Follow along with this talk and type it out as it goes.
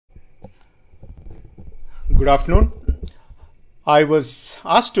Good afternoon. I was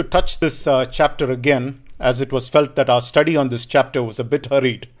asked to touch this chapter again as it was felt that our study on this chapter was a bit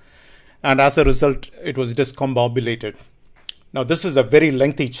hurried, and as a result it was discombobulated. Now this is a very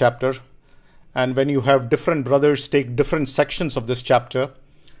lengthy chapter, and when you have different brothers take different sections of this chapter,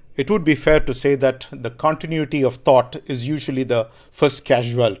 it would be fair to say that the continuity of thought is usually the first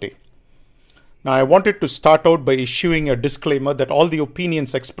casualty. Now, I wanted to start out by issuing a disclaimer that all the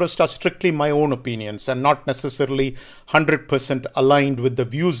opinions expressed are strictly my own opinions and not necessarily 100% aligned with the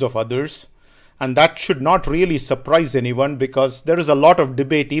views of others. And that should not really surprise anyone because there is a lot of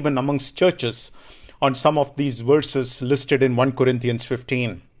debate even amongst churches on some of these verses listed in 1 Corinthians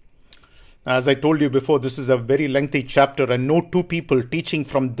 15. As I told you before, this is a very lengthy chapter and no two people teaching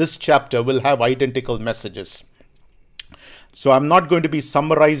from this chapter will have identical messages. So I'm not going to be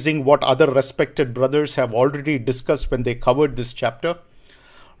summarizing what other respected brothers have already discussed when they covered this chapter.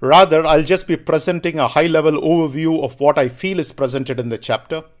 Rather, I'll just be presenting a high-level overview of what I feel is presented in the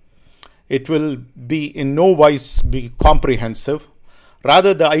chapter. It will be in no wise be comprehensive.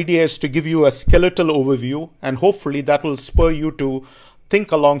 Rather, the idea is to give you a skeletal overview, and hopefully that will spur you to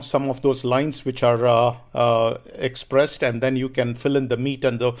think along some of those lines which are expressed, and then you can fill in the meat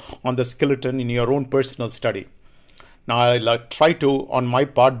and on the skeleton in your own personal study. Now, I'll try to, on my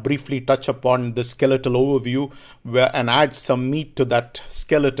part, briefly touch upon the skeletal overview and add some meat to that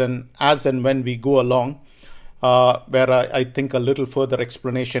skeleton as and when we go along, where I think a little further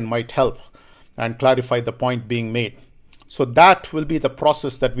explanation might help and clarify the point being made. So that will be the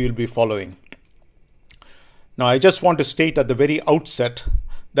process that we will be following. Now, I just want to state at the very outset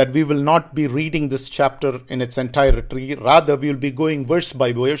that we will not be reading this chapter in its entirety. Rather, we will be going verse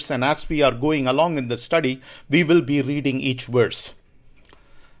by verse, and as we are going along in the study, we will be reading each verse.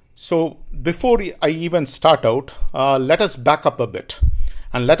 So, before I even start out, let us back up a bit,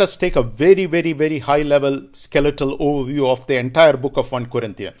 and let us take a very high-level skeletal overview of the entire book of 1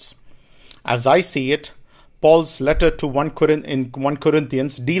 Corinthians. As I see it, Paul's letter to 1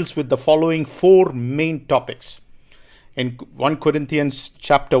 Corinthians deals with the following four main topics. In 1 Corinthians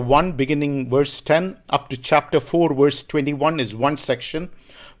chapter 1, beginning verse 10, up to chapter 4, verse 21 is one section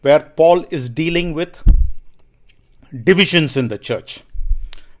where Paul is dealing with divisions in the church.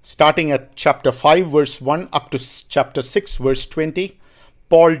 Starting at chapter 5, verse 1, up to chapter 6, verse 20,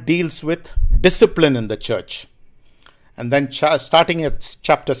 Paul deals with discipline in the church. And then starting at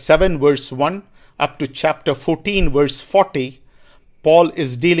chapter 7, verse 1, up to chapter 14, verse 40, Paul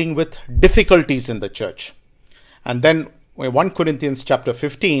is dealing with difficulties in the church. And then 1 Corinthians chapter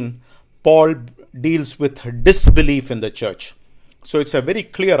 15, Paul deals with disbelief in the church. So it's a very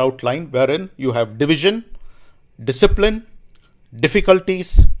clear outline wherein you have division, discipline,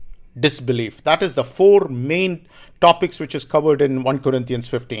 difficulties, disbelief. That is the four main topics which is covered in 1 Corinthians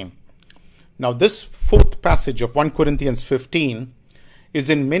 15. Now this fourth passage of 1 Corinthians 15 is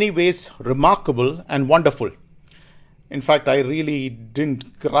in many ways remarkable and wonderful. In fact, I really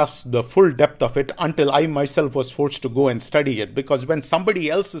didn't grasp the full depth of it until I myself was forced to go and study it. Because when somebody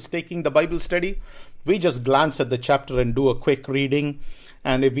else is taking the Bible study, we just glance at the chapter and do a quick reading.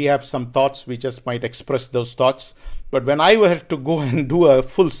 And if we have some thoughts, we just might express those thoughts. But when I had to go and do a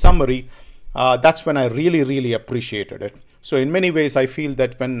full summary, that's when I really appreciated it. So in many ways, I feel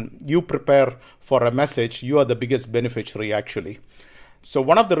that when you prepare for a message, you are the biggest beneficiary actually. So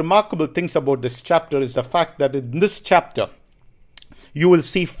one of the remarkable things about this chapter is the fact that in this chapter, you will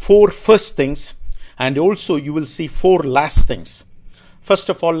see four first things and also you will see four last things. First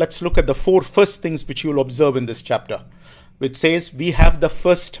of all, let's look at the four first things which you will observe in this chapter, which says we have the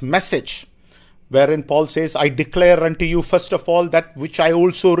first message, wherein Paul says, I declare unto you first of all that which I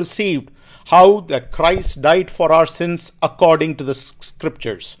also received, how that Christ died for our sins according to the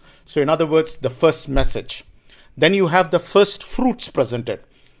scriptures. So in other words, the first message. Then you have the first fruits presented.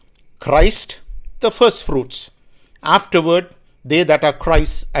 Christ, the first fruits. Afterward, they that are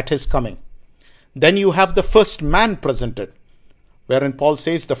Christ at his coming. Then you have the first man presented, wherein Paul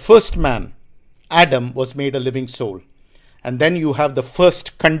says the first man, Adam, was made a living soul. And then you have the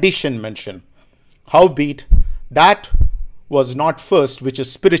first condition mentioned. Howbeit, that was not first which is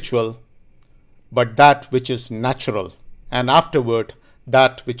spiritual, but that which is natural. And afterward,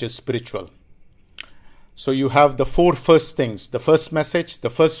 that which is spiritual. So you have the four first things, the first message,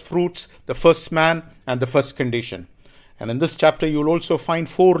 the first fruits, the first man, and the first condition. And in this chapter, you'll also find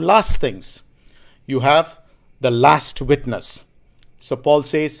four last things. You have the last witness. So Paul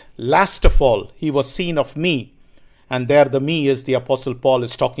says, last of all, he was seen of me. And there the me is the Apostle Paul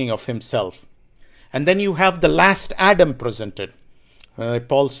is talking of himself. And then you have the last Adam presented.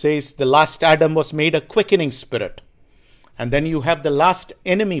 Paul says the last Adam was made a quickening spirit. And then you have the last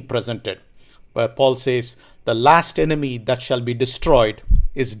enemy presented, where Paul says, The last enemy that shall be destroyed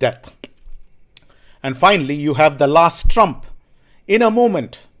is death. And finally, you have the last trump. In a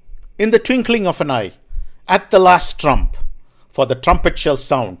moment, in the twinkling of an eye, at the last trump, for the trumpet shall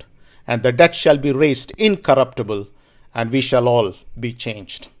sound, and the dead shall be raised incorruptible, and we shall all be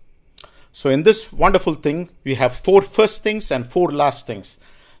changed. So in this wonderful thing, we have 4 first things and 4 last things.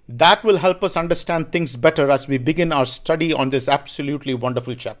 That will help us understand things better as we begin our study on this absolutely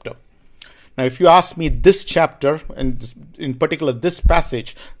wonderful chapter. Now, if you ask me, this chapter, and in particular this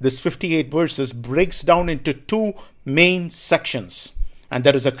passage, this 58 verses, breaks down into 2 main sections. And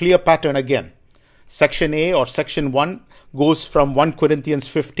there is a clear pattern again. Section A, or section 1, goes from 1 Corinthians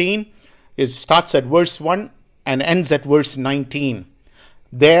 15. It starts at verse 1 and ends at verse 19.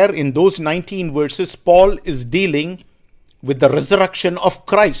 There, in those 19 verses, Paul is dealing with the resurrection of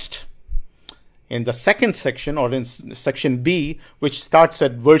Christ. In the second section, or in section B, which starts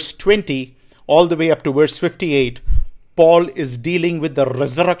at verse 20 all the way up to verse 58, Paul is dealing with the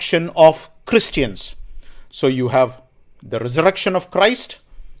resurrection of Christians. So you have the resurrection of Christ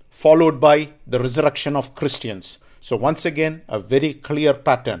followed by the resurrection of Christians. So once again, a very clear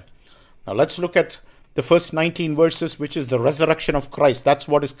pattern. Now let's look at the first 19 verses, which is the resurrection of Christ. That's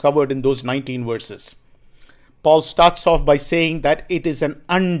what is covered in those 19 verses. Paul starts off by saying that it is an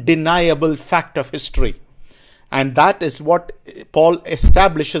undeniable fact of history. And that is what Paul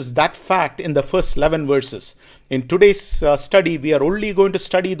establishes, that fact, in the first 11 verses. In today's study, we are only going to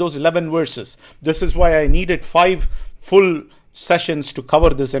study those 11 verses. This is why I needed 5 full sessions to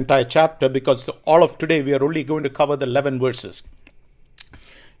cover this entire chapter, because all of today we are only going to cover the 11 verses.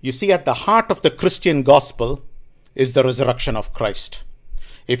 You see, at the heart of the Christian gospel is the resurrection of Christ.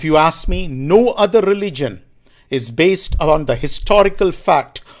 If you ask me, no other religion is based on the historical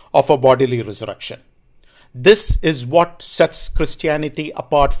fact of a bodily resurrection. This is what sets Christianity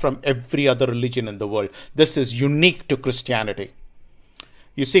apart from every other religion in the world. This is unique to Christianity.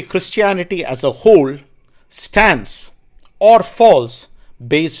 You see, Christianity as a whole stands or falls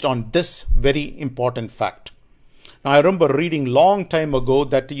based on this very important fact. Now, I remember reading long time ago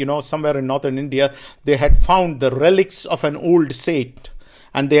that, somewhere in northern India, they had found the relics of an old saint.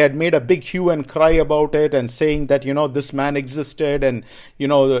 And they had made a big hue and cry about it and saying that, this man existed, and,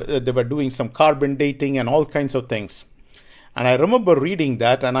 they were doing some carbon dating and all kinds of things. And I remember reading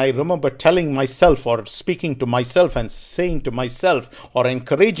that, and I remember telling myself, or speaking to myself and saying to myself, or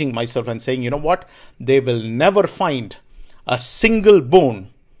encouraging myself and saying, you know what? They will never find a single bone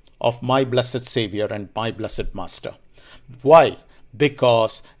of my blessed Savior and my blessed Master. Why?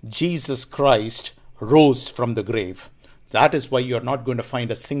 Because Jesus Christ rose from the grave. That is why you are not going to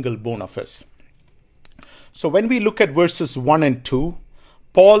find a single bone of his. So when we look at verses 1 and 2,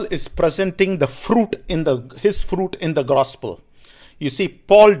 Paul is presenting his fruit in the gospel. You see,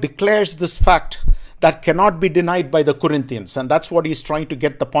 Paul declares this fact that cannot be denied by the Corinthians, and that's what he's trying to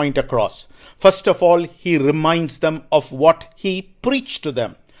get the point across. First of all, he reminds them of what he preached to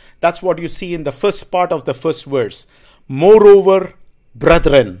them. That's what you see in the first part of the first verse. Moreover,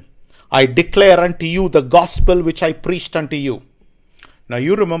 brethren, I declare unto you the gospel which I preached unto you. Now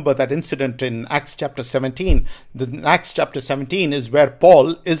you remember that incident in Acts chapter 17. Acts chapter 17 is where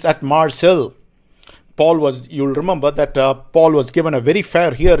Paul is at Mars Hill. You'll remember that Paul was given a very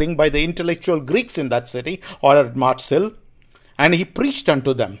fair hearing by the intellectual Greeks in that city, or at Mars Hill, and he preached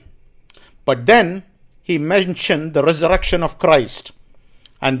unto them. But then he mentioned the resurrection of Christ,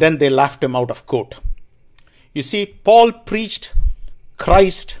 and then they laughed him out of court. You see, Paul preached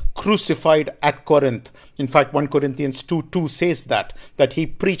Christ crucified at Corinth. In fact, 1 Corinthians 2:2 says that he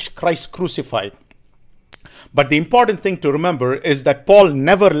preached Christ crucified. But the important thing to remember is that Paul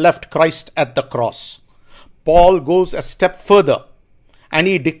never left Christ at the cross. Paul goes a step further, and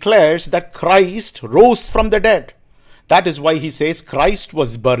he declares that Christ rose from the dead. That is why he says Christ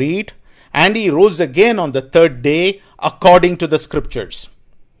was buried and he rose again on the 3rd day according to the scriptures.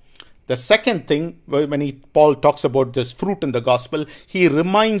 The second thing, when Paul talks about this fruit in the gospel, he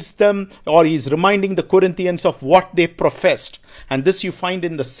reminds them, or he's reminding the Corinthians of what they professed. And this you find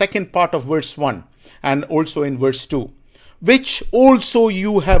in the second part of verse 1 and also in verse 2. Which also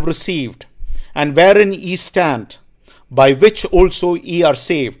you have received, and wherein ye stand, by which also ye are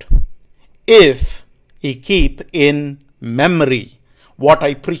saved, if ye keep in memory what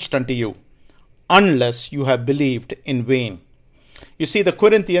I preached unto you, unless you have believed in vain. You see, the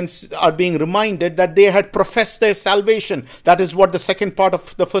Corinthians are being reminded that they had professed their salvation. That is what the second part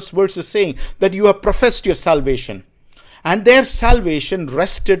of the first verse is saying, that you have professed your salvation. And their salvation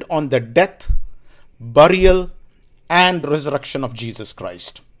rested on the death, burial, and resurrection of Jesus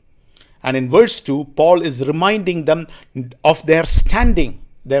Christ. And in verse 2, Paul is reminding them of their standing.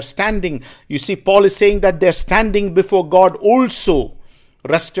 Their standing, you see, Paul is saying that their standing before God also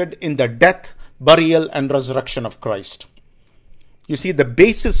rested in the death, burial, and resurrection of Christ. You see, the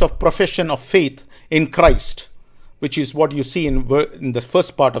basis of profession of faith in Christ, which is what you see in the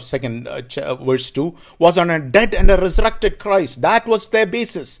first part of verse 2, was on a dead and a resurrected Christ. That was their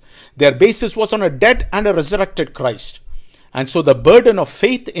basis. Their basis was on a dead and a resurrected Christ. And so the burden of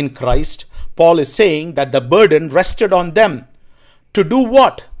faith in Christ, Paul is saying that the burden rested on them. To do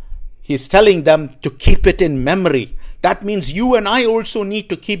what? He's telling them to keep it in memory. That means you and I also need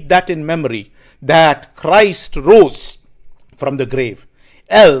to keep that in memory, that Christ rose from the grave.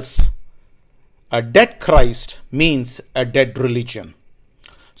 Else, a dead Christ means a dead religion.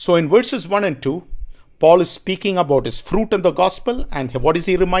 So in verses 1 and 2, Paul is speaking about his fruit in the gospel, and what is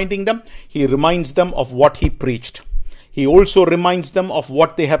he reminding them? He reminds them of what he preached. He also reminds them of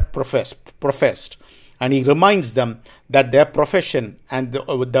what they have professed. And he reminds them that their profession and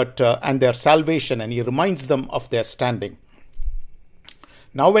their salvation, and he reminds them of their standing.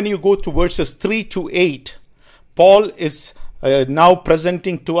 Now when you go to verses 3 to 8, Paul is now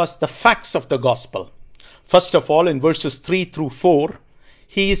presenting to us the facts of the gospel. First of all, in verses 3 through 4,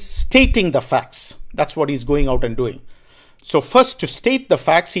 he is stating the facts. That's what he's going out and doing. So first, to state the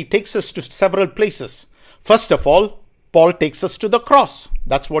facts, he takes us to several places. First of all, Paul takes us to the cross.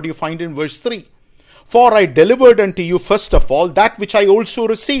 That's what you find in verse 3. For I delivered unto you first of all that which I also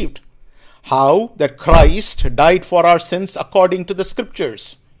received, how that Christ died for our sins according to the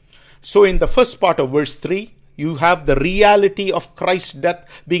scriptures. So in the first part of verse 3, you have the reality of Christ's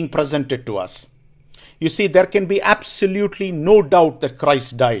death being presented to us. You see, there can be absolutely no doubt that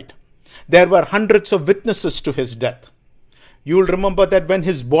Christ died. There were hundreds of witnesses to his death. You will remember that when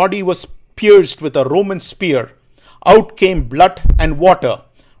his body was pierced with a Roman spear, out came blood and water,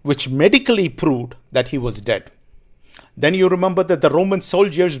 which medically proved that he was dead. Then you remember that the Roman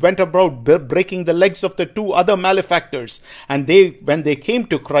soldiers went about breaking the legs of the two other malefactors. And when they came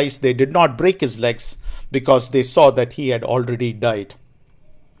to Christ, they did not break his legs because they saw that he had already died.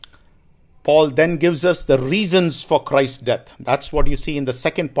 Paul then gives us the reasons for Christ's death. That's what you see in the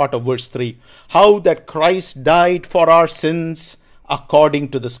second part of verse 3. How that Christ died for our sins according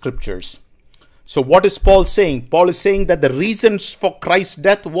to the scriptures. So what is Paul saying? Paul is saying that the reasons for Christ's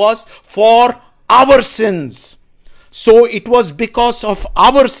death was for our sins. So it was because of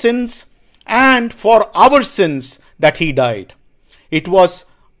our sins and for our sins that he died. It was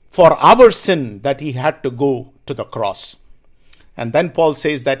for our sin that he had to go to the cross. And then Paul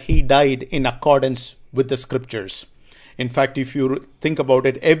says that he died in accordance with the scriptures. In fact, if you think about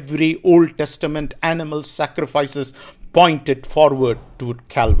it, every Old Testament animal sacrifices pointed forward to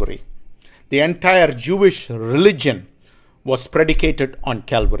Calvary. The entire Jewish religion was predicated on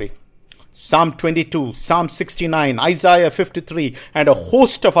Calvary. Psalm 22, Psalm 69, Isaiah 53, and a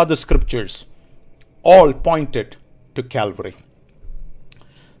host of other scriptures all pointed to Calvary.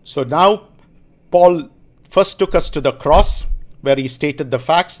 So now Paul first took us to the cross where he stated the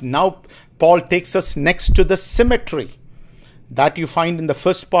facts. Now Paul takes us next to the cemetery that you find in the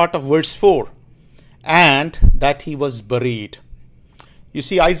first part of verse 4, and that he was buried. You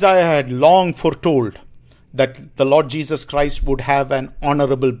see, Isaiah had long foretold that the Lord Jesus Christ would have an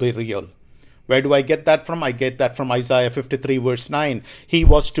honorable burial. Where do I get that from? I get that from Isaiah 53 verse 9. He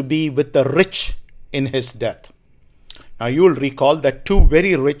was to be with the rich in his death. Now you will recall that two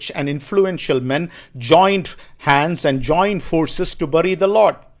very rich and influential men joined hands and joined forces to bury the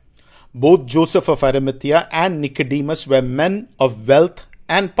Lord. Both Joseph of Arimathea and Nicodemus were men of wealth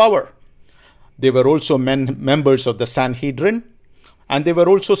and power. They were also members of the Sanhedrin, and they were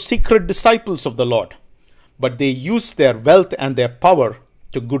also secret disciples of the Lord. But they used their wealth and their power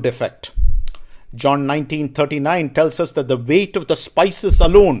to good effect. John 19:39 tells us that the weight of the spices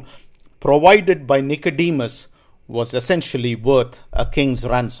alone provided by Nicodemus was essentially worth a king's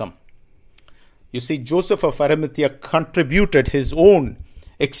ransom. You see, Joseph of Arimathea contributed his own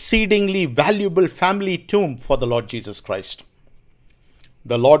exceedingly valuable family tomb for the Lord Jesus Christ.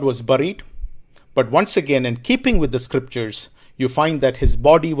 The Lord was buried, but once again, in keeping with the scriptures, you find that his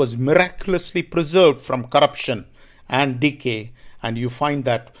body was miraculously preserved from corruption and decay, and you find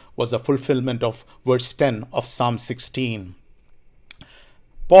that was a fulfillment of verse 10 of Psalm 16.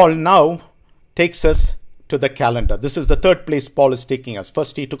 Paul now takes us to the calendar. This is the third place Paul is taking us.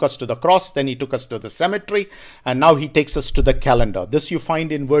 First he took us to the cross, then he took us to the cemetery, and now he takes us to the calendar. This you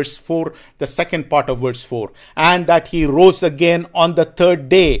find in verse 4, the second part of verse 4. And that he rose again on the third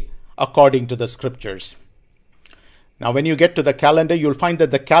day according to the scriptures. Now when you get to the calendar, you'll find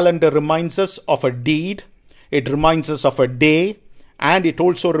that the calendar reminds us of a deed, it reminds us of a day, and it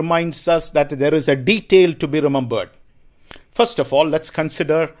also reminds us that there is a detail to be remembered. First of all, let's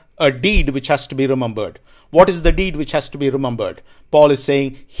consider a deed which has to be remembered. What is the deed which has to be remembered? Paul is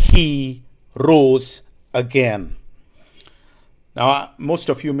saying, he rose again. Now, most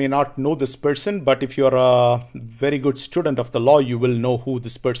of you may not know this person, but if you're a very good student of the law, you will know who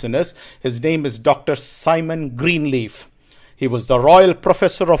this person is. His name is Dr. Simon Greenleaf. He was the Royal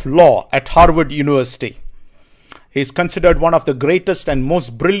Professor of Law at Harvard University. He is considered one of the greatest and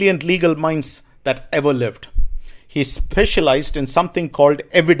most brilliant legal minds that ever lived. He specialized in something called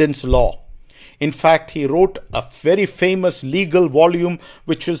evidence law. In fact, he wrote a very famous legal volume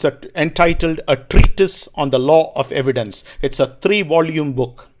which is entitled A Treatise on the Law of Evidence. It's a 3-volume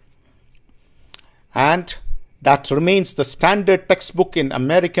book. And that remains the standard textbook in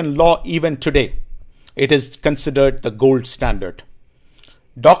American law even today. It is considered the gold standard.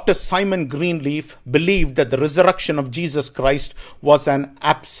 Dr. Simon Greenleaf believed that the resurrection of Jesus Christ was an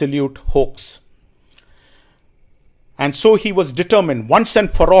absolute hoax. And so he was determined once and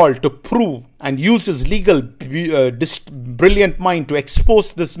for all to prove and use his legal brilliant mind to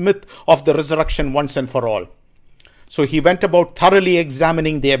expose this myth of the resurrection once and for all. So he went about thoroughly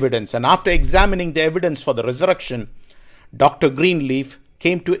examining the evidence. And after examining the evidence for the resurrection, Dr. Greenleaf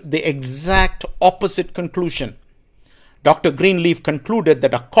came to the exact opposite conclusion. Dr. Greenleaf concluded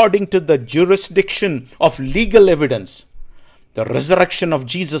that according to the jurisdiction of legal evidence, the resurrection of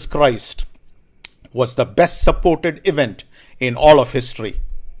Jesus Christ was the best supported event in all of history.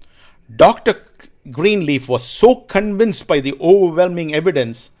 Dr. Greenleaf was so convinced by the overwhelming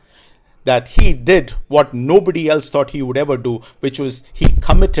evidence that he did what nobody else thought he would ever do, which was he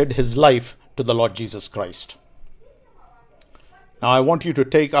committed his life to the Lord Jesus Christ. Now I want you to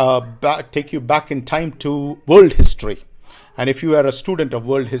take you back in time to world history. And if you are a student of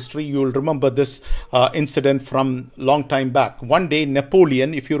world history, you will remember this incident from long time back. One day,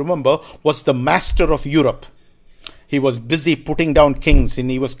 Napoleon, if you remember, was the master of Europe. He was busy putting down kings and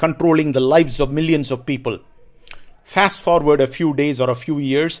he was controlling the lives of millions of people. Fast forward a few days or a few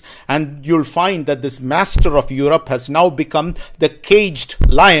years, and you'll find that this master of Europe has now become the caged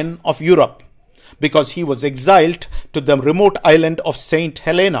lion of Europe because he was exiled to the remote island of St.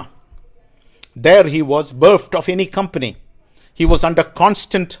 Helena. There he was bereft of any company. He was under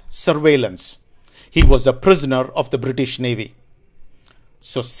constant surveillance. He was a prisoner of the British Navy.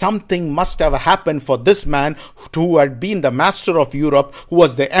 So something must have happened for this man who had been the master of Europe, who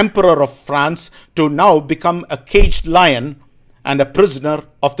was the emperor of France, to now become a caged lion and a prisoner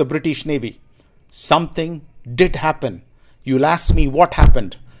of the British Navy. Something did happen. You'll ask me what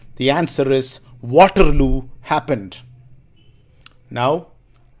happened. The answer is Waterloo happened. Now,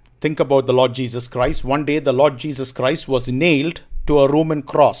 think about the Lord Jesus Christ. One day the Lord Jesus Christ was nailed to a Roman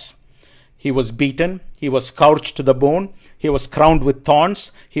cross. He was beaten, he was scourged to the bone, he was crowned with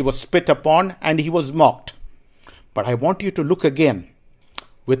thorns, he was spit upon, and he was mocked. But I want you to look again.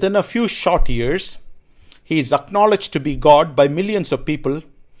 Within a few short years, he is acknowledged to be God by millions of people,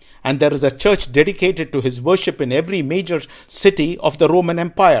 and there is a church dedicated to his worship in every major city of the Roman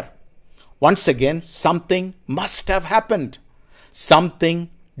Empire. Once again, something must have happened.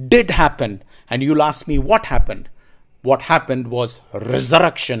 Something did happen. And you'll ask me what happened. What happened was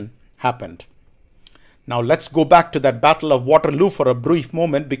resurrection happened. Now let's go back to that Battle of Waterloo for a brief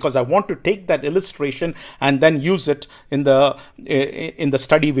moment, because I want to take that illustration and then use it in the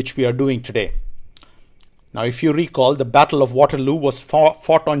study which we are doing today. Now if you recall, the Battle of Waterloo was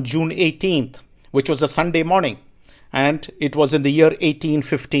fought on June 18th, which was a Sunday morning, and it was in the year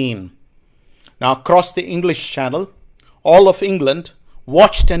 1815. Now across the English Channel, all of England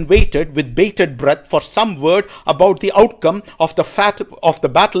watched and waited with bated breath for some word about the outcome of the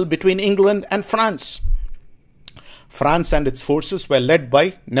battle between England and France. France and its forces were led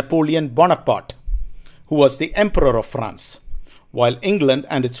by Napoleon Bonaparte, who was the Emperor of France, while England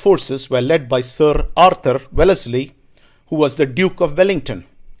and its forces were led by Sir Arthur Wellesley, who was the Duke of Wellington.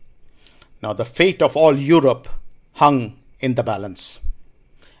 Now the fate of all Europe hung in the balance.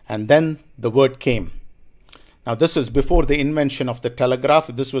 And then the word came. Now this is before the invention of the telegraph,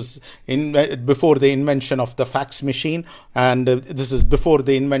 this was before the invention of the fax machine, and this is before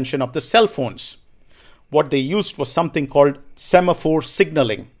the invention of the cell phones. What they used was something called semaphore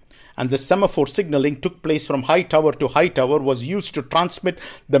signaling. And the semaphore signaling took place from high tower to high tower, was used to transmit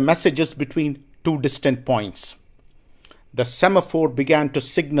the messages between two distant points. The semaphore began to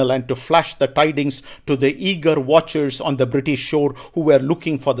signal and to flash the tidings to the eager watchers on the British shore who were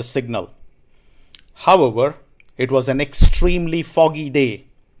looking for the signal. However, it was an extremely foggy day.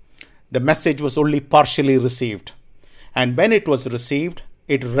 The message was only partially received. And when it was received,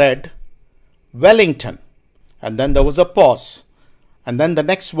 it read, Wellington. And then there was a pause. And then the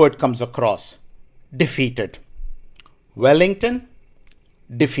next word comes across, defeated. Wellington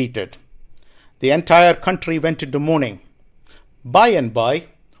defeated. The entire country went into mourning. By and by,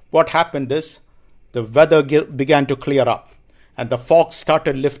 what happened is the weather began to clear up and the fog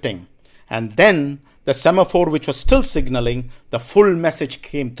started lifting. And then the semaphore, which was still signaling, the full message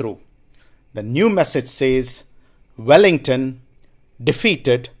came through. The new message says, Wellington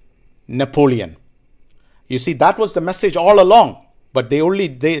defeated Napoleon. You see, that was the message all along. But they only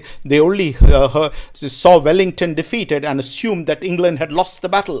saw Wellington defeated and assumed that England had lost the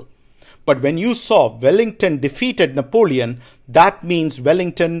battle. But when you saw Wellington defeated Napoleon, that means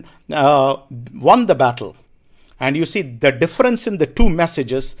Wellington won the battle. And you see, the difference in the two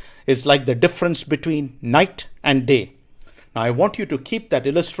messages is like the difference between night and day. Now, I want you to keep that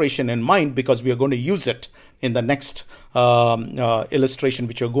illustration in mind because we are going to use it in the next illustration,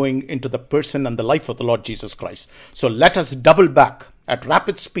 which are going into the person and the life of the Lord Jesus Christ. So let us double back at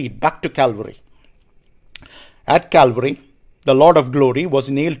rapid speed back to Calvary. At Calvary, the Lord of glory was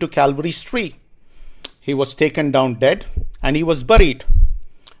nailed to Calvary's tree. He was taken down dead and he was buried.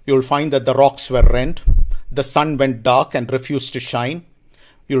 You'll find that the rocks were rent. The sun went dark and refused to shine.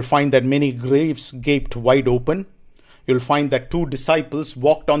 You'll find that many graves gaped wide open. You'll find that 2 disciples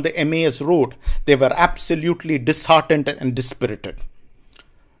walked on the Emmaus road. They were absolutely disheartened and dispirited.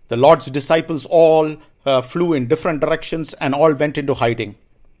 The Lord's disciples all flew in different directions and all went into hiding.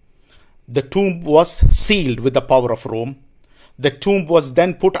 The tomb was sealed with the power of Rome. The tomb was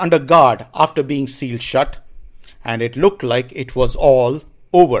then put under guard after being sealed shut, and it looked like it was all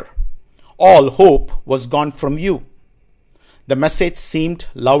over. All hope was gone from you. The message seemed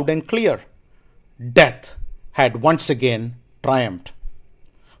loud and clear. Death had once again triumphed.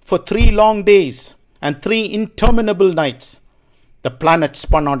 For 3 long days and 3 interminable nights, the planet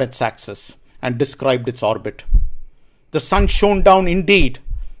spun on its axis and described its orbit. The sun shone down indeed,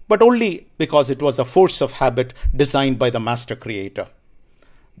 but only because it was a force of habit designed by the master creator.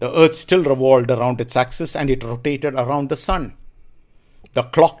 The earth still revolved around its axis and it rotated around the sun. The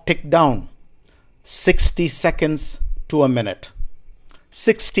clock ticked down, 60 seconds to a minute,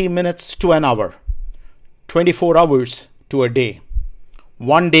 60 minutes to an hour, 24 hours to a day.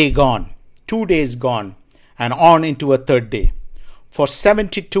 1 day gone, 2 days gone, and on into a 3rd day. For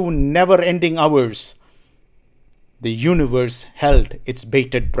 72 never-ending hours, the universe held its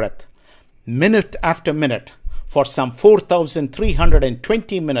bated breath. Minute after minute, for some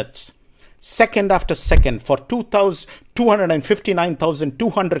 4,320 minutes, second after second, for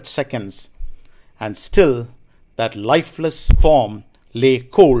 259,200 seconds. And still, that lifeless form lay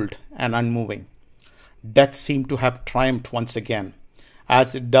cold and unmoving. Death seemed to have triumphed once again,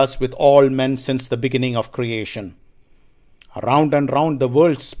 as it does with all men since the beginning of creation. Round and round the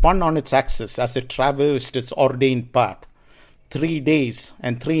world spun on its axis as it traversed its ordained path. 3 days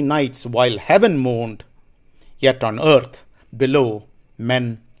and 3 nights while heaven mourned, yet on earth below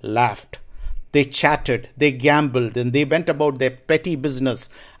men laughed. They chatted, they gambled, and they went about their petty business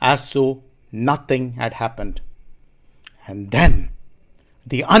as though nothing had happened. And then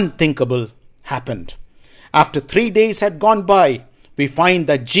the unthinkable happened. After 3 days had gone by, we find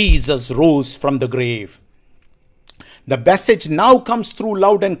that Jesus rose from the grave. The message now comes through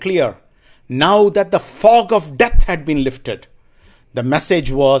loud and clear. Now that the fog of death had been lifted, the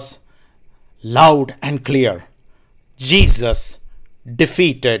message was loud and clear. Jesus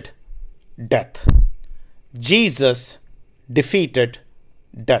defeated death. Jesus defeated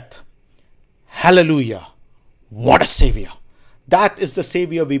death. Hallelujah. What a Savior. That is the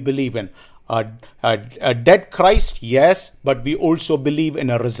Savior we believe in. A dead Christ, yes, but we also believe in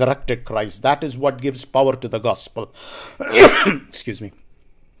a resurrected Christ. That is what gives power to the gospel. Excuse me.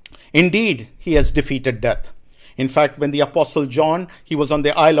 Indeed, he has defeated death. In fact, when the Apostle John, he was on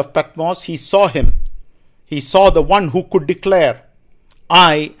the Isle of Patmos, he saw him. He saw the one who could declare,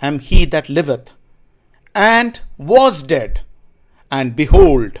 I am he that liveth, and was dead, and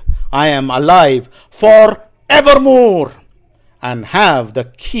behold, I am alive for evermore, and have the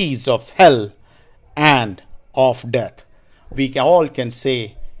keys of hell and of death. We all can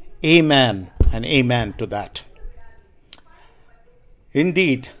say amen and amen to that.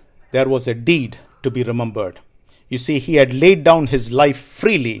 Indeed, there was a deed to be remembered. You see, he had laid down his life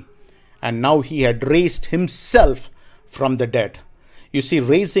freely, and now he had raised himself from the dead. You see,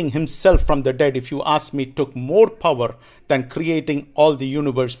 raising himself from the dead, if you ask me, took more power than creating all the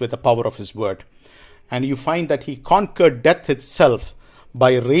universe with the power of his word. And you find that he conquered death itself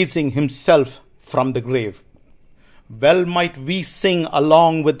by raising himself from the grave. Well might we sing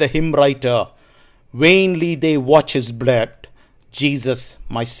along with the hymn writer, vainly they watch his blood, Jesus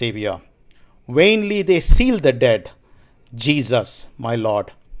my Savior. Vainly they seal the dead, Jesus my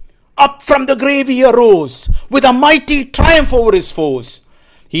Lord. Up from the grave he arose, with a mighty triumph over his foes.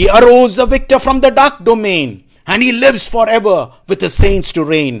 He arose a victor from the dark domain, and he lives forever with the saints to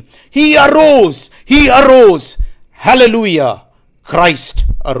reign. He arose, he arose. Hallelujah, Christ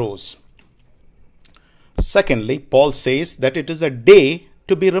arose. Secondly, Paul says that it is a day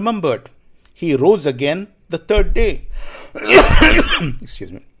to be remembered. He rose again the third day.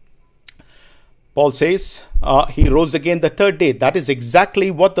 Excuse me. Paul says he rose again the third day. That is exactly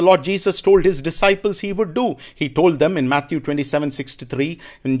what the Lord Jesus told his disciples he would do. He told them in Matthew 27:63,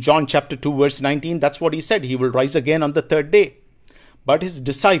 in John chapter 2 verse 19, that's what he said. He will rise again on the third day. But his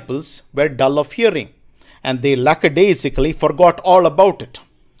disciples were dull of hearing, and they lackadaisically forgot all about it.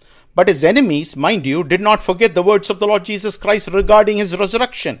 But his enemies, mind you, did not forget the words of the Lord Jesus Christ regarding his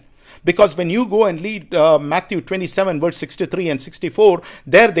resurrection. Because when you go and read Matthew 27 verse 63 and 64,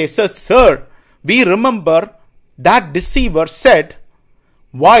 there they say, "Sir, we remember that deceiver said,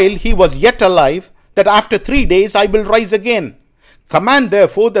 while he was yet alive, that after 3 days I will rise again. Command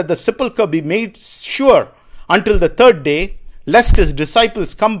therefore that the sepulchre be made sure until the third day, lest his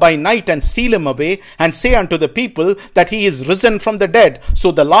disciples come by night and steal him away, and say unto the people that he is risen from the dead.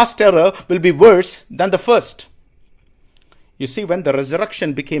 So the last error will be worse than the first." You see, when the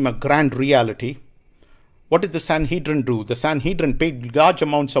resurrection became a grand reality, what did the Sanhedrin do? The Sanhedrin paid large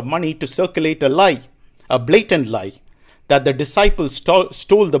amounts of money to circulate a lie, a blatant lie, that the disciples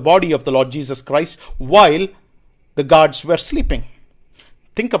stole the body of the Lord Jesus Christ while the guards were sleeping.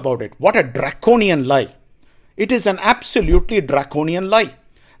 Think about it. What a draconian lie. It is an absolutely draconian lie.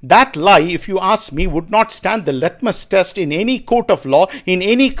 That lie, if you ask me, would not stand the litmus test in any court of law, in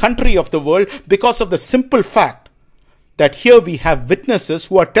any country of the world, because of the simple fact that here we have witnesses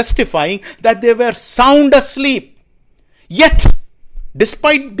who are testifying that they were sound asleep. Yet,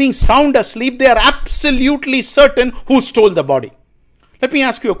 despite being sound asleep, they are absolutely certain who stole the body. Let me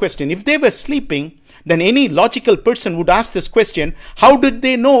ask you a question. If they were sleeping, then any logical person would ask this question: how did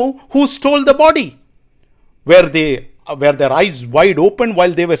they know who stole the body? Were their eyes wide open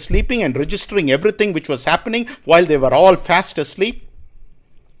while they were sleeping and registering everything which was happening while they were all fast asleep?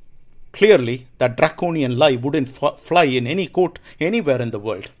 Clearly, that draconian lie wouldn't fly in any court anywhere in the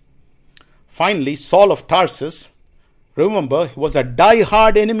world. Finally, Saul of Tarsus, remember, he was a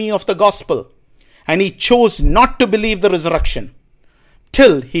die-hard enemy of the gospel, and he chose not to believe the resurrection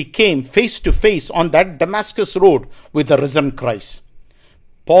till he came face to face on that Damascus road with the risen Christ.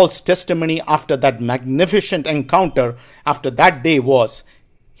 Paul's testimony after that magnificent encounter after that day was,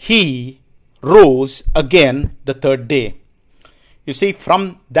 he rose again the third day. You see,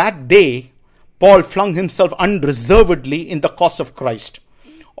 from that day, Paul flung himself unreservedly in the cause of Christ,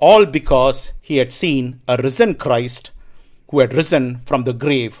 all because he had seen a risen Christ who had risen from the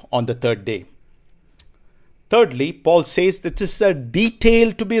grave on the third day. Thirdly, Paul says that this is a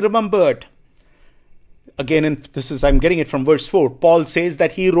detail to be remembered. Again, I'm getting it from verse 4. Paul says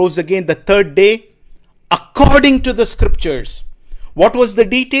that he rose again the third day according to the scriptures. What was the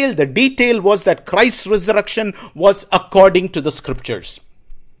detail? The detail was that Christ's resurrection was according to the scriptures.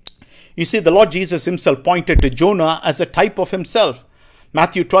 You see, the Lord Jesus himself pointed to Jonah as a type of himself.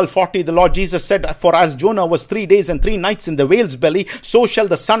 Matthew 12:40, the Lord Jesus said, "For as Jonah was 3 days and 3 nights in the whale's belly, so shall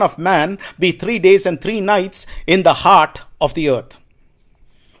the Son of Man be 3 days and 3 nights in the heart of the earth."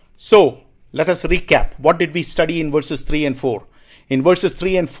 So, let us recap. What did we study in verses 3 and 4? In verses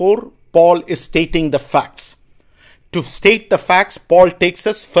 3 and 4, Paul is stating the facts. To state the facts, Paul takes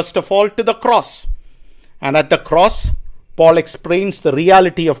us first of all to the cross. And at the cross, Paul explains the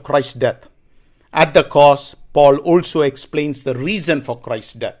reality of Christ's death. At the cross, Paul also explains the reason for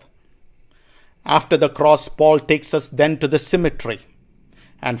Christ's death. After the cross, Paul takes us then to the cemetery.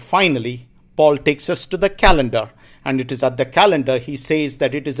 And finally, Paul takes us to the calendar. And it is at the calendar he says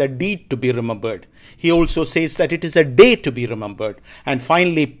that it is a deed to be remembered. He also says that it is a day to be remembered. And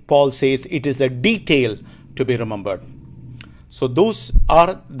finally, Paul says it is a detail to be remembered. So those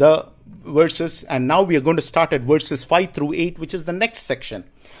are the verses, and now we are going to start at verses 5 through 8, which is the next section,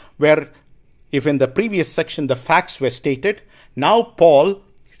 where if in the previous section the facts were stated, now Paul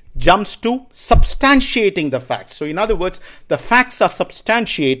jumps to substantiating the facts. So in other words, the facts are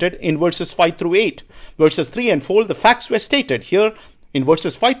substantiated in verses 5 through 8. Verses 3 and 4, the facts were stated. Here in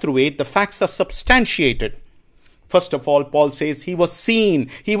verses 5 through 8, the facts are substantiated. First of all, Paul says he was seen.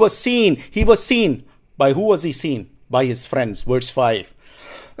 He was seen. He was seen. By who was he seen? By his friends. Verse 5.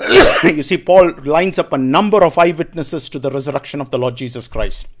 You see, Paul lines up a number of eyewitnesses to the resurrection of the Lord Jesus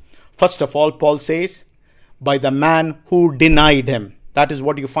Christ. First of all, Paul says, by the man who denied him. That is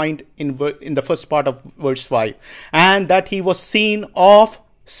what you find in the first part of verse 5. And that he was seen of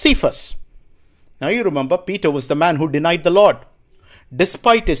Cephas. Now you remember, Peter was the man who denied the Lord.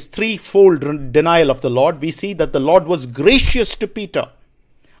 despite his threefold denial of the Lord, we see that the Lord was gracious to Peter.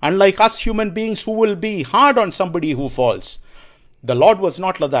 Unlike us human beings who will be hard on somebody who falls, the Lord was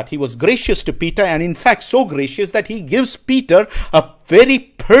not like that. He was gracious to Peter, and in fact so gracious that he gives Peter a very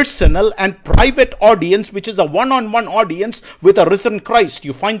personal and private audience, which is a one-on-one audience with a risen Christ.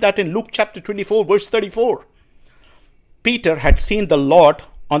 You find that in Luke chapter 24 verse 34. Peter had seen the Lord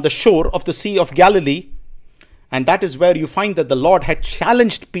on the shore of the Sea of Galilee, and that is where you find that the Lord had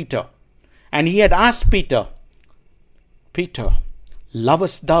challenged Peter, and he had asked Peter, Peter,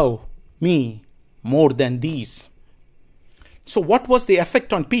 lovest thou me more than these? So what was the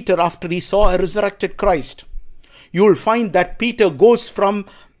effect on Peter after he saw a resurrected Christ? You will find that Peter goes from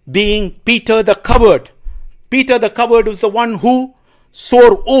being Peter the coward. Peter the coward was the one who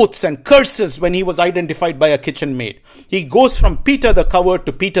swore oaths and curses when he was identified by a kitchen maid. He goes from Peter the coward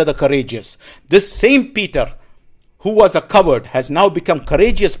to Peter the courageous. This same Peter who was a coward has now become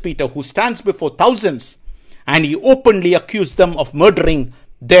courageous Peter, who stands before thousands, and he openly accused them of murdering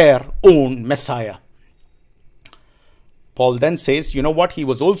their own Messiah. Paul then says, you know what? He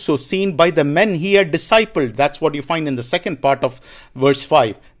was also seen by the men he had discipled. That's what you find in the second part of verse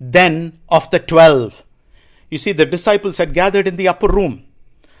 5. Then of the 12. You see, the disciples had gathered in the upper room,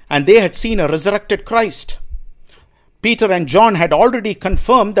 and they had seen a resurrected Christ. Peter and John had already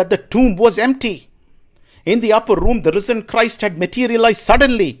confirmed that the tomb was empty. In the upper room, the risen Christ had materialized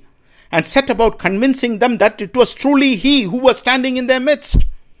suddenly and set about convincing them that it was truly he who was standing in their midst.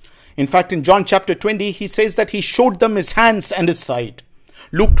 In fact, in John chapter 20, he says that he showed them his hands and his side.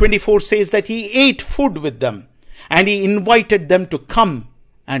 Luke 24 says that he ate food with them and he invited them to come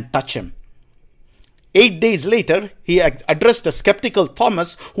and touch him. 8 days later, he addressed a skeptical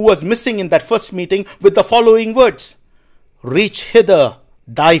Thomas who was missing in that first meeting with the following words, reach hither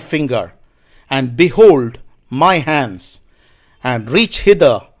thy finger and behold my hands, and reach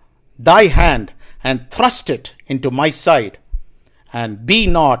hither thy hand and thrust it into my side, and be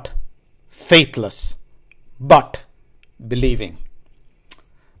not faithless, but believing.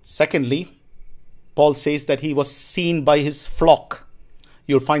 Secondly, Paul says that he was seen by his flock.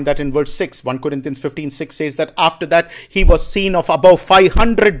 You'll find that in verse 6. 1 Corinthians 15:6 says that after that he was seen of above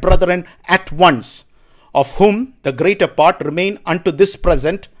 500 brethren at once, of whom the greater part remain unto this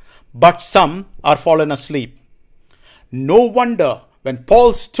present, but some are fallen asleep. No wonder when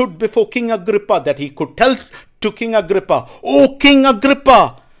Paul stood before King Agrippa that he could tell to King Agrippa, O King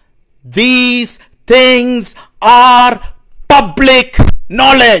Agrippa, these things are public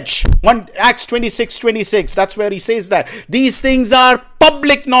knowledge. Acts 26:26, that's where he says that. These things are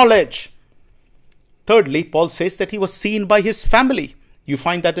public knowledge. Thirdly, Paul says that he was seen by his family. You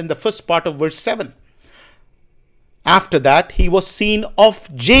find that in the first part of verse 7. After that, he was seen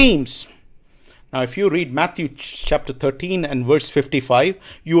of James. Now, if you read Matthew chapter 13 and verse 55,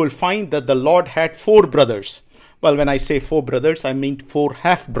 you will find that the Lord had 4 brothers. Well, when I say 4 brothers, I mean 4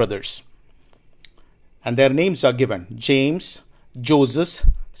 half-brothers. And their names are given: James, Joseph,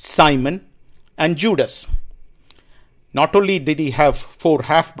 Simon, and Judas. Not only did he have 4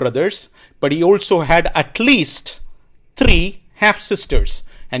 half-brothers, but he also had at least 3 half-sisters.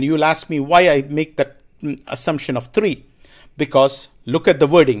 And you'll ask me why I make that assumption of 3. Because look at the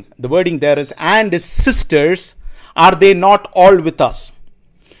wording. The wording there is, and his sisters, are they not all with us?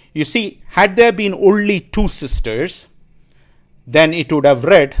 You see, had there been only 2 sisters, then it would have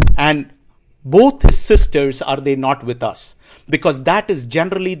read, and both his sisters, are they not with us? Because that is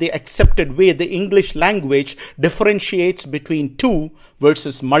generally the accepted way the English language differentiates between 2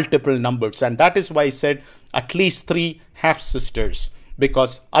 versus multiple numbers. And that is why I said at least 3 half-sisters.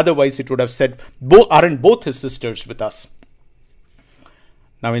 Because otherwise it would have said, aren't both his sisters with us?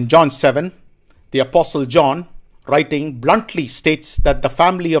 Now in John 7, the Apostle John, writing bluntly, states that the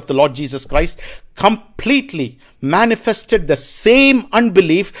family of the Lord Jesus Christ completely manifested the same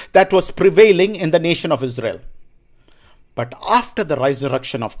unbelief that was prevailing in the nation of Israel. But after the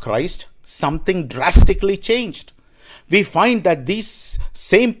resurrection of Christ, something drastically changed. We find that these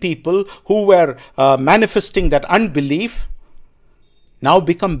same people who were manifesting that unbelief now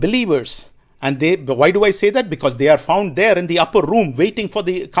become believers. And why do I say that? Because they are found there in the upper room waiting for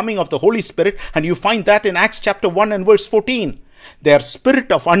the coming of the Holy Spirit. And you find that in Acts chapter 1 and verse 14. Their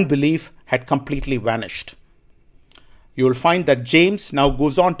spirit of unbelief had completely vanished. You will find that James now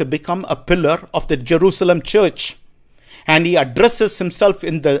goes on to become a pillar of the Jerusalem church. And he addresses himself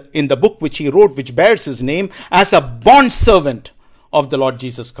in the book which he wrote, which bears his name, as a bondservant of the Lord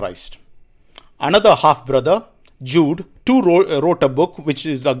Jesus Christ. Another half-brother, Jude, too wrote a book which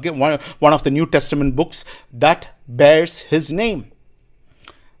is one of the New Testament books that bears his name.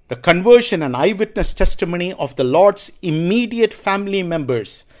 the conversion and eyewitness testimony of the Lord's immediate family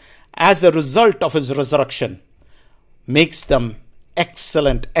members as a result of his resurrection makes them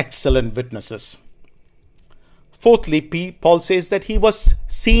excellent witnesses. Fourthly, Paul says that he was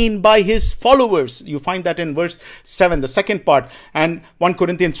seen by his followers. You find that in verse 7, the second part. And 1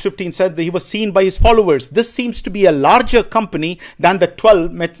 Corinthians 15 said that he was seen by his followers. This seems to be a larger company than the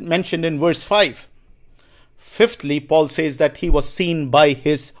 12 mentioned in verse 5. Fifthly, Paul says that he was seen by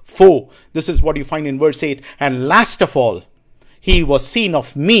his foe. This is what you find in verse 8. And last of all, he was seen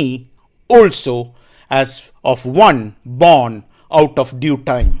of me also as of one born out of due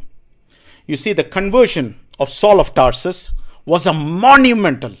time. You see, the conversion of Saul of Tarsus was a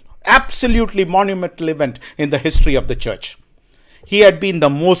monumental, absolutely monumental event in the history of the church. He had been the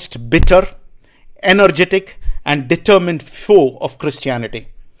most bitter, energetic, and determined foe of Christianity.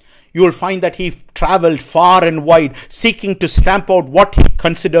 You will find that he traveled far and wide, seeking to stamp out what he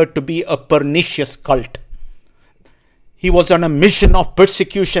considered to be a pernicious cult. He was on a mission of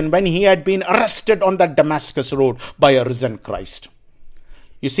persecution when he had been arrested on that Damascus road by a risen Christ.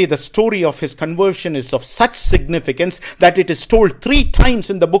 You see, the story of his conversion is of such significance that it is told 3 times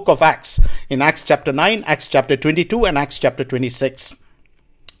in the book of Acts. In Acts chapter 9, Acts chapter 22, and Acts chapter 26.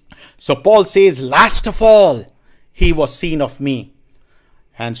 So Paul says, last of all, he was seen of me.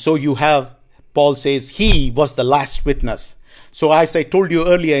 And so you have, Paul says, he was the last witness. So as I told you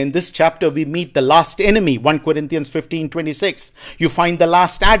earlier, in this chapter, we meet the last enemy, 1 Corinthians 15:26. You find the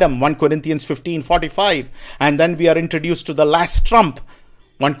last Adam, 1 Corinthians 15:45. And then we are introduced to the last trump,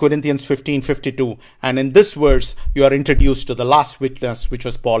 1 Corinthians 15:52. And in this verse, you are introduced to the last witness, which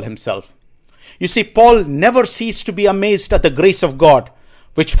was Paul himself. You see, Paul never ceased to be amazed at the grace of God,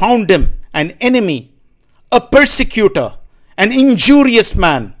 which found him an enemy, a persecutor, an injurious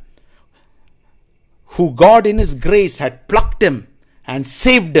man, who God in his grace had plucked him and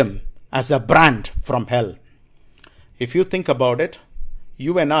saved him as a brand from hell. If you think about it,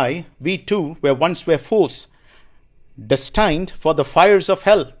 you and I, we too were foes, destined for the fires of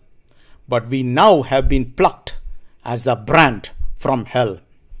hell, but we now have been plucked as a brand from hell.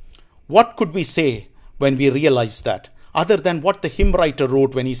 What could we say when we realize that, other than what the hymn writer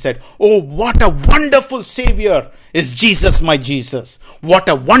wrote when he said, "Oh, what a wonderful Savior is Jesus, my Jesus. What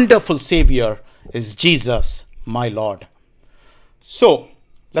a wonderful Savior is Jesus, my Lord." So,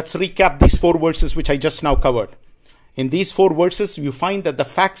 let's recap these 4 verses which I just now covered. In these 4 verses, you find that the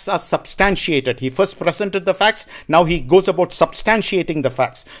facts are substantiated. He first presented the facts. Now he goes about substantiating the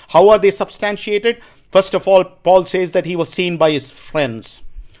facts. How are they substantiated? First of all, Paul says that he was seen by his friends.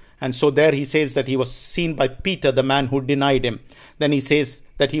 And so there he says that he was seen by Peter, the man who denied him. Then he says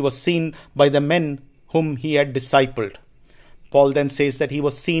that he was seen by the men whom he had discipled. Paul then says that he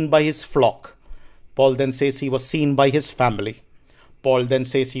was seen by his flock. Paul then says he was seen by his family. Paul then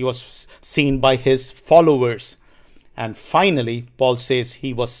says he was seen by his followers. And finally, Paul says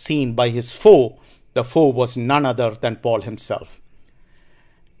he was seen by his foe. The foe was none other than Paul himself.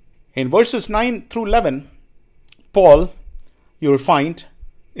 In verses 9 through 11, Paul, you will find,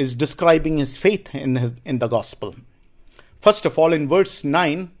 is describing his faith in the gospel. First of all, in verse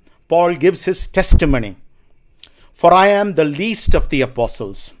 9, Paul gives his testimony. "For I am the least of the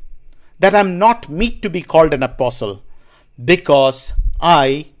apostles, that I am not meet to be called an apostle, because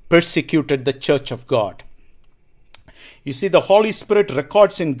I persecuted the church of God." You see, the Holy Spirit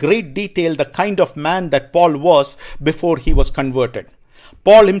records in great detail the kind of man that Paul was before he was converted.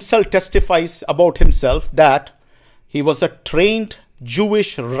 Paul himself testifies about himself that he was a trained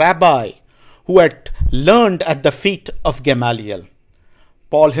Jewish rabbi who had learned at the feet of Gamaliel.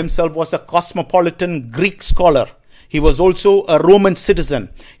 Paul himself was a cosmopolitan Greek scholar. He was also a Roman citizen.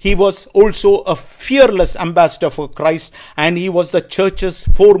 He was also a fearless ambassador for Christ, and he was the church's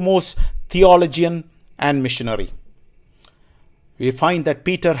foremost theologian and missionary. We find that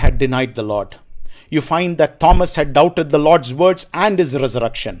Peter had denied the Lord. You find that Thomas had doubted the Lord's words and his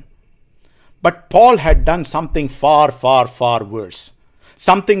resurrection. But Paul had done something far, far, far worse.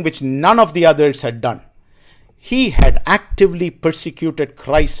 Something which none of the others had done. He had actively persecuted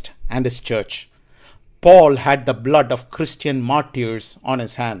Christ and his church. Paul had the blood of Christian martyrs on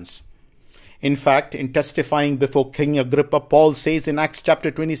his hands. In fact, in testifying before King Agrippa, Paul says in Acts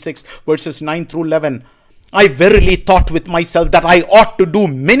chapter 26, verses 9 through 11, "I verily thought with myself that I ought to do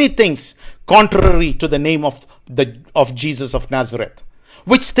many things contrary to the name of Jesus of Nazareth,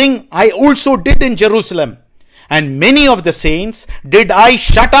 which thing I also did in Jerusalem. And many of the saints did I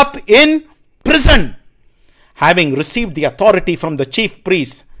shut up in prison, having received the authority from the chief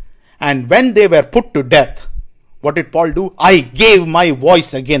priests. And when they were put to death," what did Paul do? "I gave my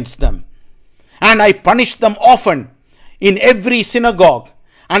voice against them. And I punished them often in every synagogue,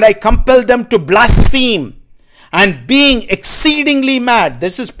 and I compelled them to blaspheme. And being exceedingly mad,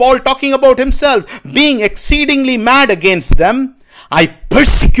 this is Paul talking about himself, being exceedingly mad against them, I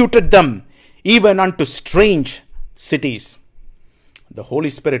persecuted them even unto strange cities. The Holy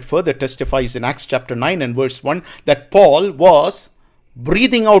Spirit further testifies in Acts chapter 9 and verse 1 that Paul was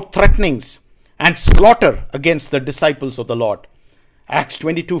breathing out threatenings and slaughter against the disciples of the Lord. Acts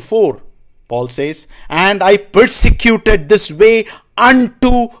 22:4, Paul says, and I persecuted this way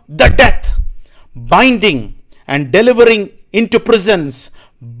unto the death, binding and delivering into prisons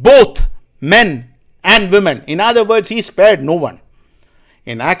both men and women. In other words, he spared no one.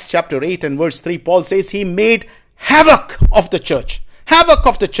 In Acts chapter 8 and verse 3, Paul says he made havoc of the church,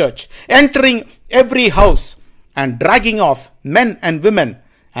 entering every house and dragging off men and women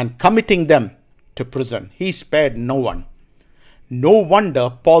and committing them to prison. He spared no one. No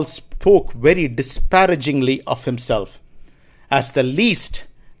wonder Paul spoke very disparagingly of himself as the least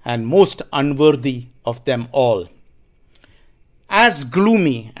and most unworthy of them all. As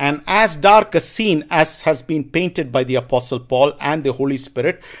gloomy and as dark a scene as has been painted by the Apostle Paul and the Holy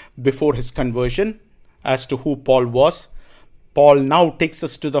Spirit before his conversion as to who Paul was, Paul now takes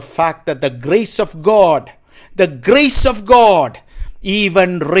us to the fact that the grace of God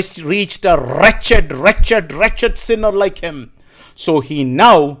even reached a wretched sinner like him. So he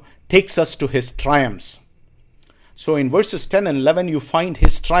now takes us to his triumphs. So in verses 10 and 11, you find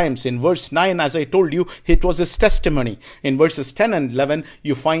his triumphs. In verse 9, as I told you, it was his testimony. In verses 10 and 11,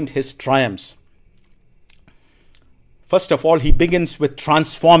 you find his triumphs. First of all, he begins with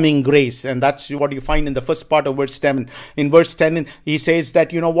transforming grace. And that's what you find in the first part of verse 10. In verse 10, he says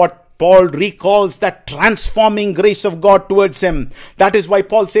that, Paul recalls that transforming grace of God towards him. That is why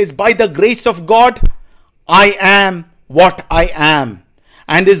Paul says, by the grace of God, I am what I am.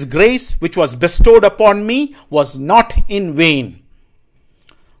 And his grace, which was bestowed upon me, was not in vain.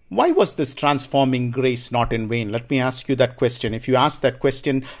 Why was this transforming grace not in vain? Let me ask you that question. If you ask that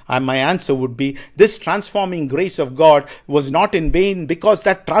question, my answer would be, this transforming grace of God was not in vain because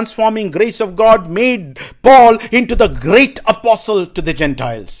that transforming grace of God made Paul into the great apostle to the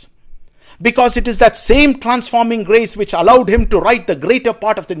Gentiles. Because it is that same transforming grace which allowed him to write the greater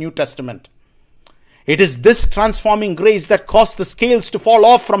part of the New Testament. It is this transforming grace that caused the scales to fall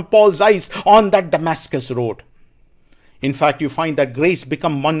off from Paul's eyes on that Damascus road. In fact, you find that grace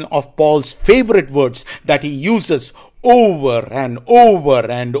become one of Paul's favorite words that he uses over and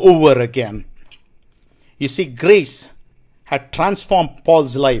over and over again. You see, grace had transformed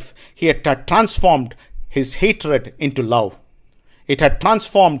Paul's life. He had transformed his hatred into love. It had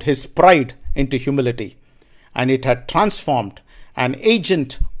transformed his pride into humility. And it had transformed an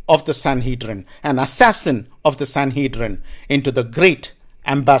agent of the Sanhedrin, an assassin of the Sanhedrin, into the great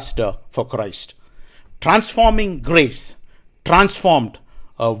ambassador for Christ. Transforming grace transformed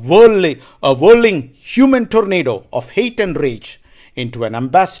a whirling human tornado of hate and rage into an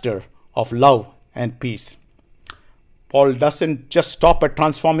ambassador of love and peace. Paul doesn't just stop at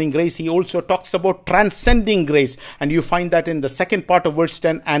transforming grace, he also talks about transcending grace. And you find that in the second part of verse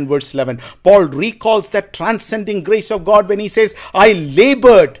 10 and verse 11. Paul recalls that transcending grace of God when he says, I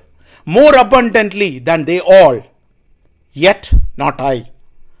labored more abundantly than they all, yet not I,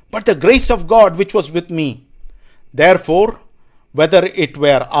 but the grace of God which was with me. Therefore, whether it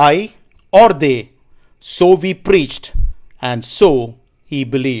were I or they, so we preached, and so he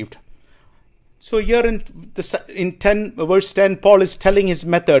believed. So here in verse 10, Paul is telling his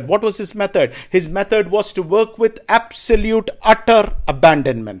method. What was his method? His method was to work with absolute, utter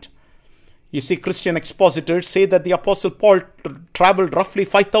abandonment. You see, Christian expositors say that the Apostle Paul traveled roughly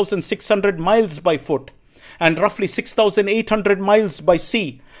 5,600 miles by foot and roughly 6,800 miles by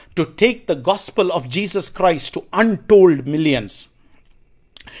sea to take the gospel of Jesus Christ to untold millions.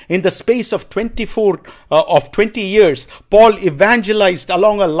 In the space of 20 years, Paul evangelized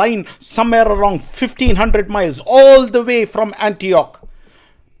along a line somewhere around 1,500 miles, all the way from Antioch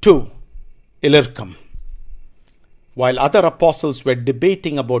to Illyricum. While other apostles were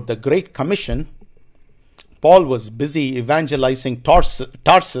debating about the Great Commission, Paul was busy evangelizing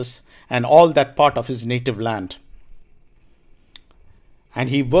Tarsus and all that part of his native land. And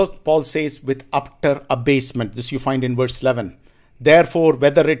he worked, Paul says, with utter abasement. This you find in verse 11. Therefore,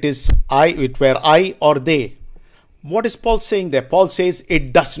 whether it were I or they. What is Paul saying there? Paul says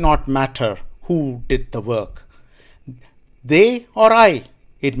it does not matter who did the work. They or I,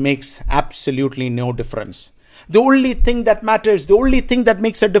 it makes absolutely no difference. The only thing that matters, the only thing that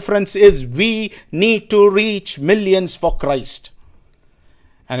makes a difference is we need to reach millions for Christ.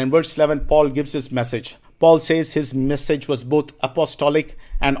 And in verse 11, Paul gives his message. Paul says his message was both apostolic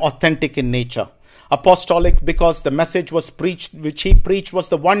and authentic in nature. Apostolic because the message was preached, which he preached was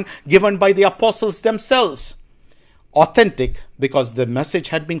the one given by the apostles themselves. Authentic because the message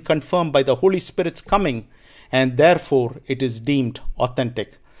had been confirmed by the Holy Spirit's coming, and therefore it is deemed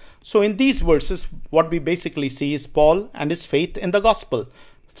authentic. So in these verses, what we basically see is Paul and his faith in the gospel.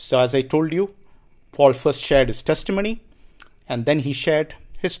 So as I told you, Paul first shared his testimony, and then he shared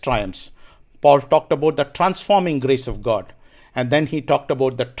his triumphs. Paul talked about the transforming grace of God, and then he talked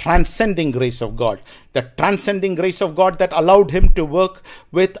about the transcending grace of God. The transcending grace of God that allowed him to work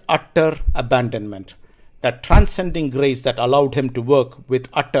with utter abandonment. That transcending grace that allowed him to work with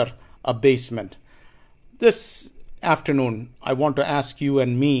utter abasement. This afternoon, I want to ask you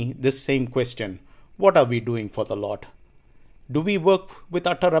and me this same question. What are we doing for the Lord? Do we work with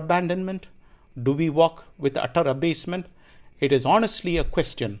utter abandonment? Do we walk with utter abasement? It is honestly a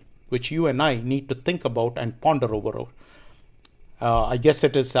question which you and I need to think about and ponder over. I guess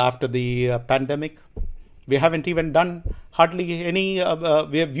it is after the pandemic. We haven't even done hardly any,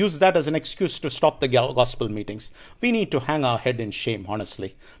 we have used that as an excuse to stop the gospel meetings. We need to hang our head in shame,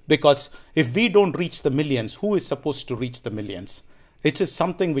 honestly, because if we don't reach the millions, who is supposed to reach the millions? It is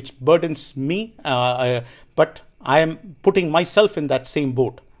something which burdens me, but I am putting myself in that same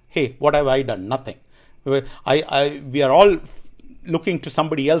boat. Hey, what have I done? Nothing. We are all looking to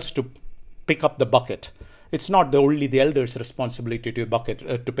somebody else to pick up the bucket. It's not only the elders' responsibility to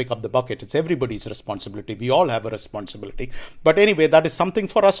pick up the bucket. It's everybody's responsibility. We all have a responsibility. But anyway, that is something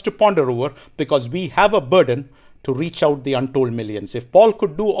for us to ponder over, because we have a burden to reach out the untold millions. If Paul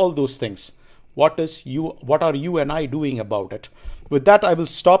could do all those things, what are you and I doing about it? With that, I will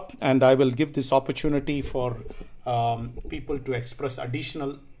stop, and I will give this opportunity for people to express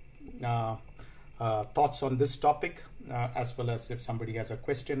additional thoughts on this topic, as well as if somebody has a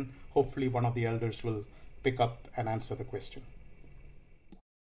question, hopefully one of the elders will pick up and answer the question.